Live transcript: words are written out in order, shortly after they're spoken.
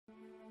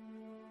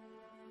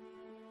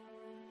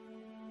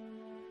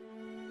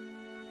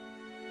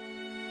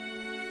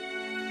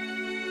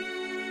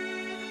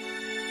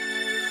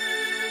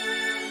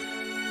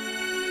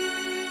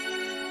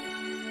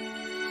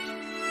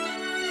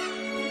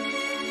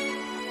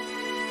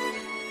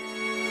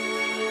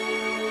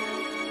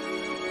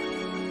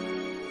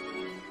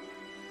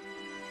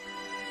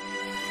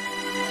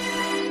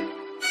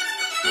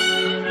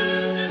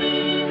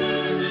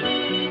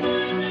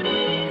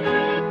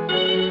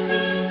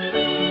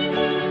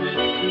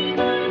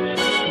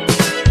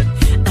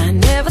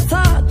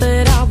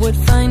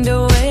would find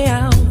a way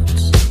out.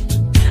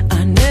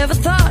 I never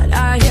thought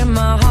I'd hear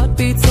my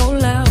heartbeat so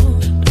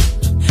loud.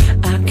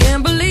 I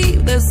can't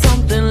believe there's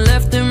something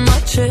left in my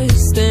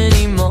chest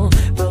anymore.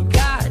 But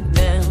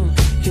goddamn,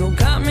 you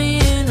got me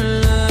in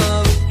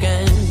love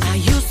again. I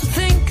used to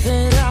think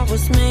that I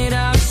was made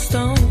out of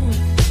stone.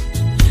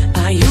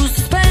 I used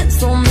to spend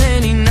so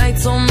many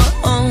nights on my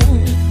own.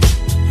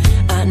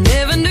 I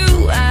never knew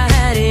I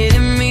had it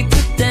in me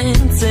to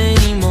dance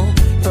anymore.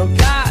 But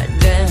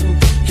goddamn,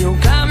 you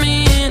got me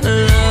in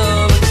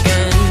love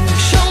again.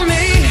 Show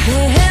me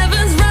the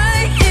heavens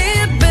right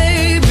here,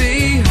 baby.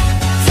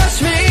 Touch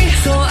me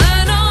so I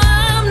know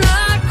I'm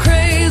not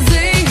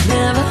crazy.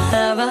 Never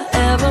have I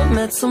ever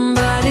met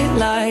somebody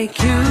like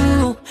you.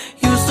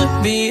 Used to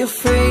be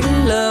afraid of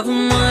love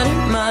and what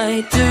it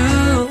might do.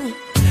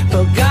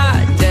 But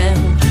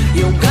goddamn,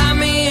 you got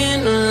me in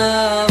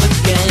love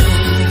again.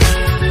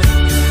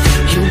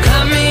 You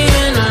got me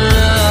in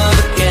love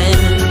again.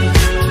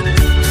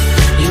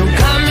 You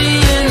got me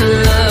in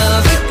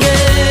love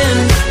again.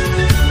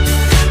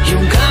 You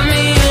got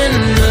me in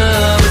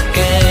love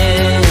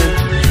again,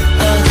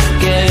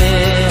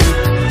 again.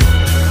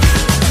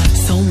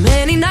 So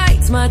many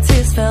nights my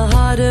tears fell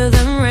harder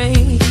than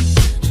rain.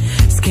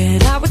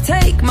 Scared I would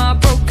take my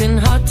broken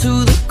heart to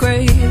the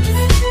grave.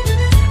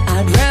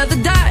 I'd rather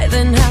die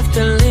than have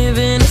to live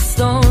in a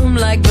storm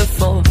like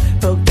before.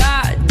 But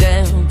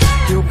goddamn,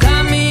 you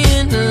got me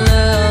in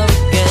love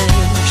again.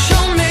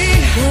 Show me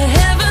the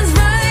heavens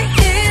right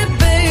here,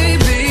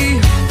 baby.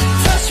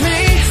 Touch me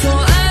so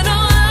I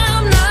know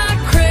I'm not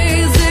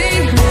crazy.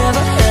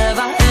 Never have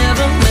I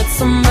ever met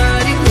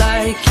somebody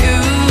like you.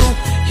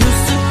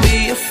 Used to be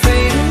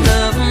afraid of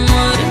love and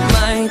what it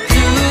might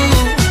do.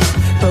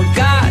 But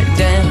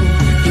goddamn,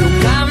 you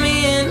got me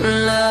in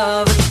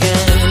love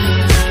again.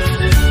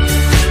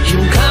 You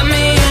got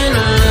me in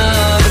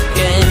love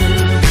again.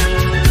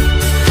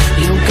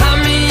 You got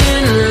me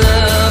in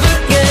love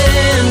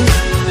again.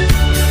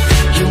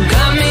 You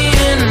got me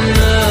in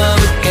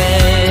love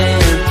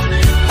again,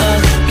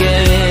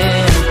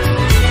 again.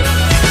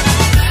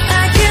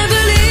 I can't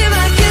believe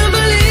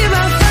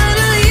I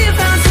finally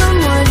found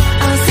someone.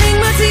 I'll sink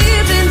my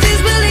teeth in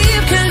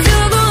disbelief, 'cause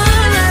you're the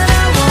one that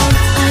I want.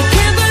 I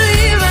can't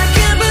believe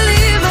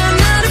I'm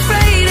not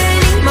afraid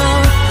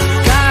anymore.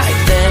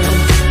 Goddamn,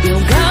 you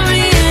got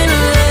me in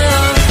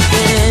love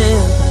again.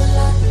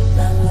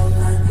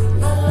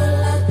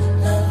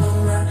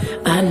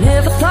 I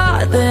never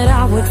thought that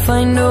I would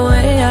find a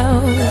way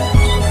out.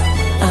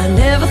 I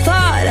never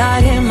thought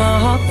I'd hear my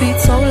heartbeat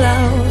so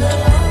loud.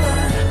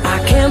 I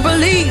can't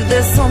believe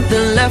there's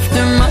something left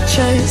in my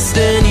chest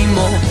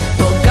anymore.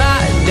 But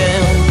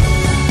goddamn,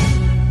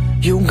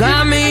 you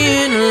got me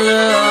in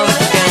love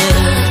again.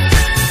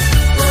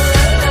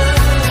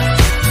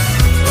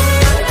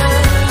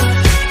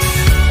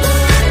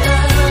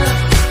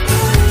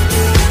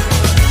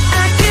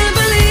 I can't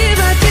believe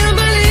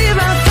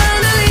I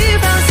finally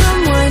found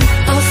someone.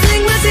 I'll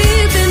sink my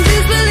teeth in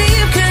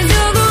disbelief, 'cause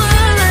you're the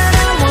one that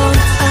I want.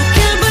 I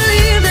can't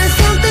believe there's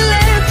something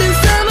left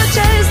inside my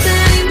chest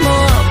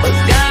anymore. But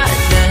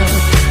goddamn,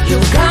 you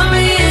got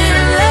me in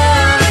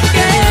love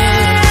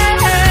again.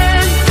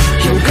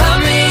 You got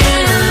me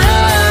in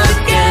love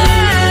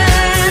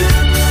again.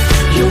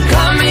 You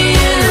got me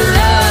in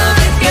love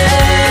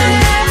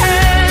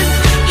again.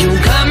 You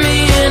got me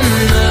in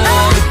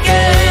love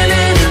again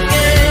and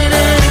again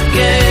and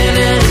again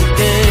and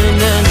again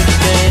and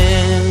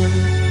again.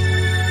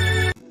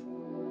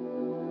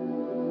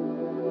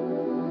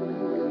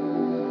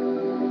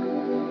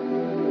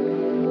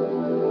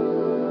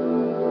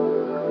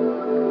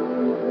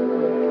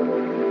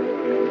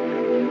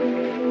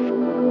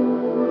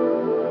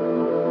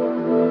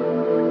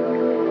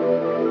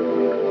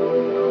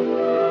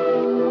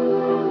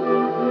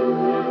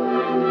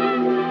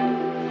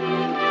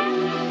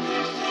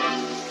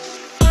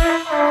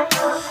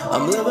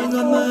 I'm living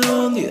on my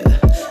own, yeah.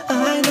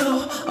 I know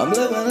I'm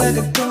living like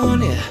a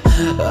clone, yeah.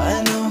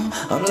 I know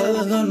I'm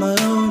living on my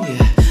own,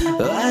 yeah.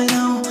 I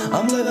know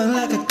I'm living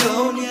like a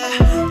clone, yeah.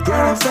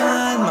 Trying to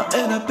find my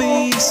inner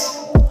peace,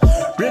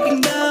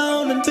 breaking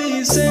down in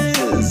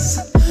pieces.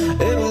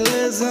 Evil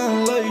is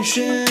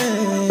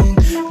unleashing.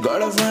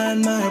 Gotta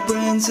find my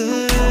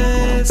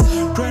princess.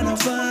 Trying to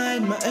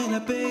find my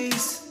inner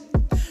peace.